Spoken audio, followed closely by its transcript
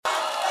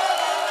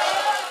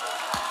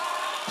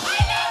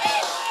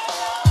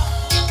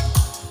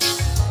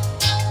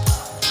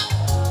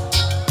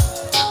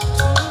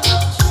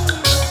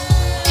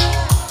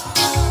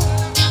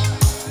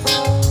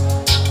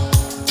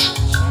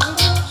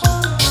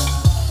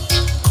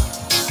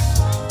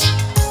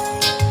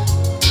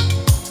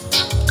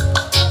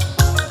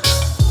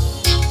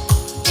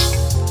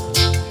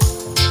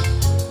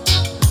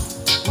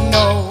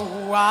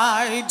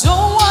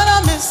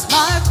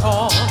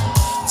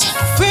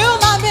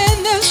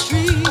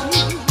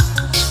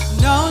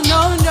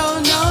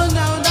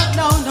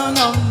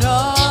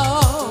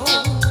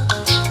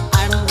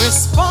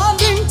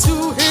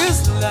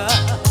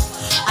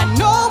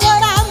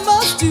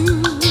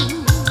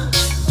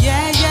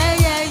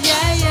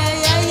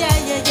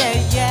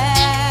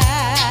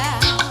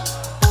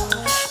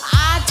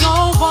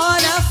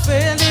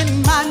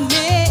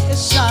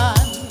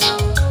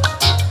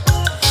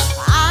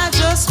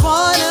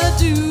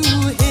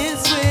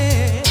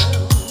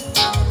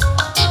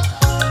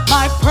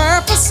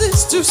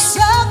to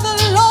serve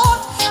the Lord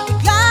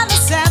with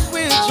gladness and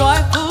with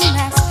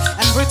joyfulness.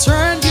 And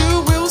return,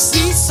 you will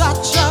see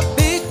such a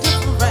big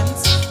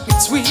difference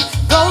between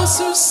those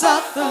who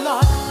serve the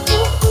Lord,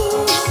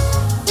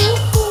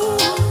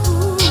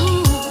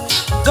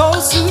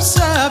 those who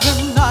serve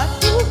Him not.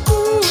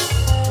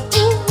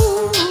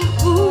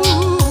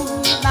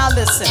 Now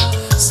listen,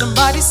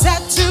 somebody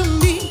said to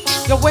me,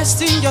 you're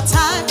wasting your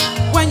time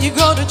when you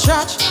go to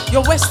church.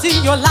 You're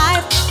wasting your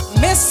life,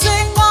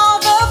 missing all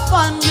the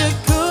fun you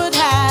could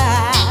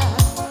have.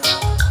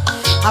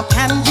 How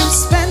can you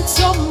spend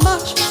so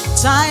much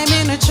time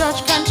in a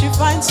church? Can't you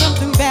find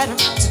something better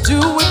to do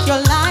with your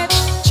life?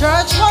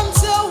 Church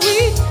once a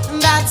week,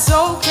 that's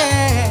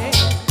okay.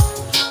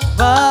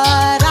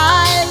 But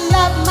I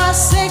love my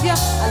Savior,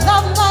 I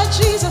love my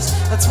Jesus,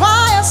 that's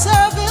why I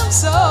serve Him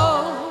so.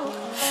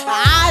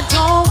 I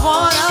don't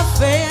wanna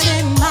fail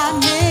in my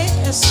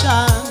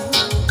mission,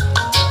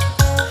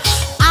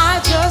 I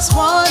just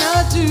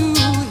wanna do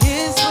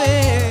His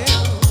will.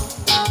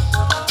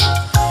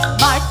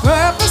 My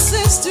purpose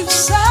is to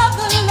serve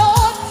the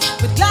Lord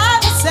with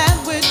gladness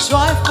and with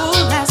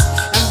joyfulness.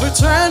 And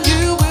return,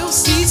 you will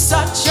see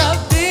such a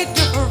big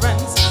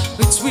difference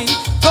between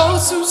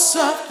those who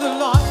serve the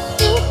Lord,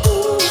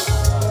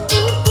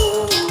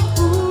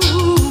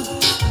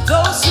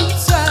 those who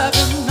serve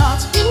Him not.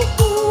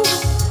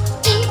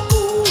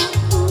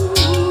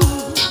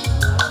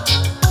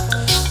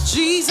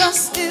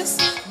 Jesus is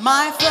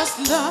my first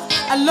love.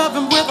 I love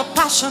Him with a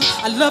passion,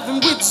 I love Him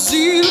with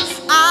zeal,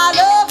 I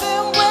love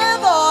Him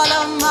with all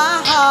of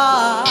my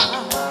heart.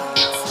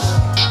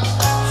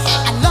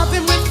 I love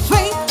Him with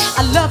faith,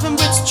 I love Him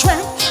with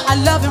strength, I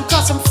love Him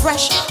cause I'm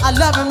fresh, I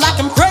love Him like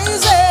I'm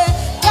crazy.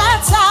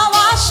 That's how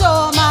I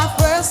show my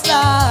first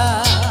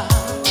love.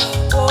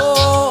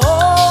 Oh,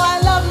 I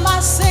love my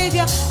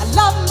Savior, I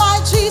love my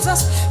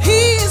Jesus,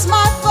 He is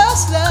my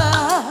first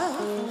love.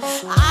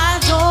 I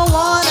don't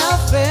wanna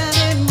fail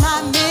in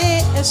my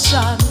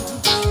mission,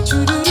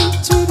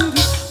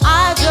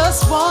 I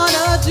just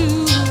wanna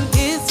do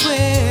His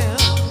will.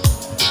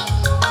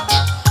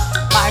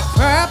 My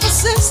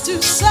purpose is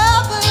to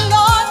serve the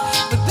Lord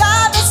with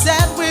gladness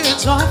and with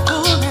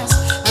joyfulness.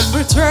 And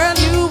return,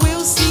 you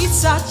will see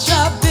such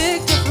a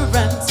big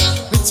difference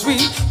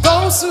between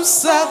those who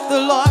serve the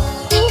Lord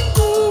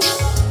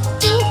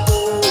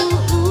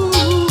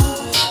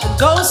and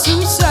those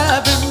who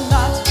serve Him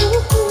not.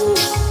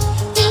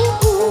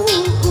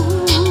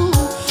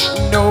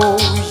 No,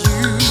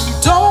 you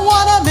don't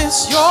wanna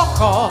miss your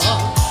call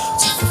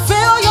to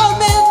fulfill your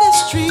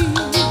ministry.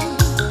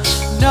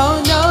 No,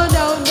 no,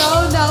 no, no,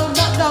 no,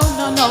 no, no,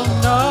 no, no,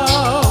 no.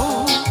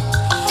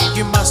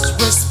 You must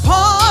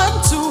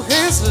respond to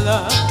His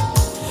love.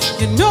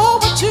 You know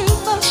what you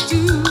must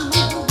do.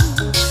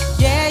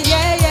 Yeah,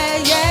 yeah, yeah,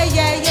 yeah,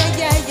 yeah, yeah,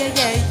 yeah, yeah,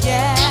 yeah,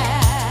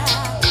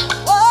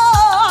 yeah.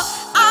 Oh,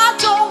 I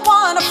don't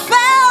wanna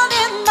fail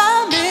in my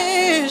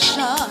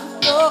mission.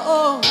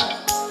 Oh,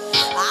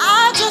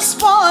 I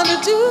just wanna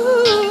do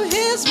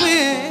His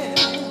will.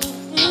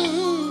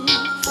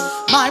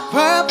 My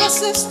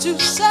purpose is to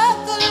serve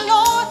the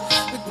Lord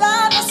with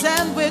gladness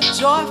and with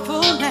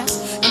joyfulness.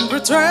 In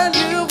return,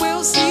 you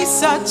will see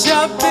such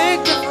a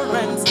big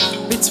difference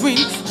between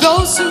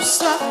those who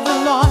serve the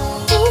Lord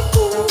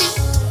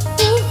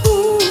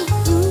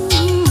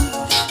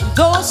and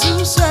those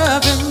who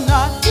serve Him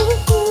not.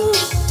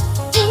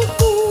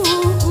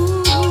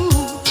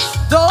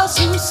 Those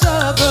who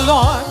serve the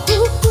Lord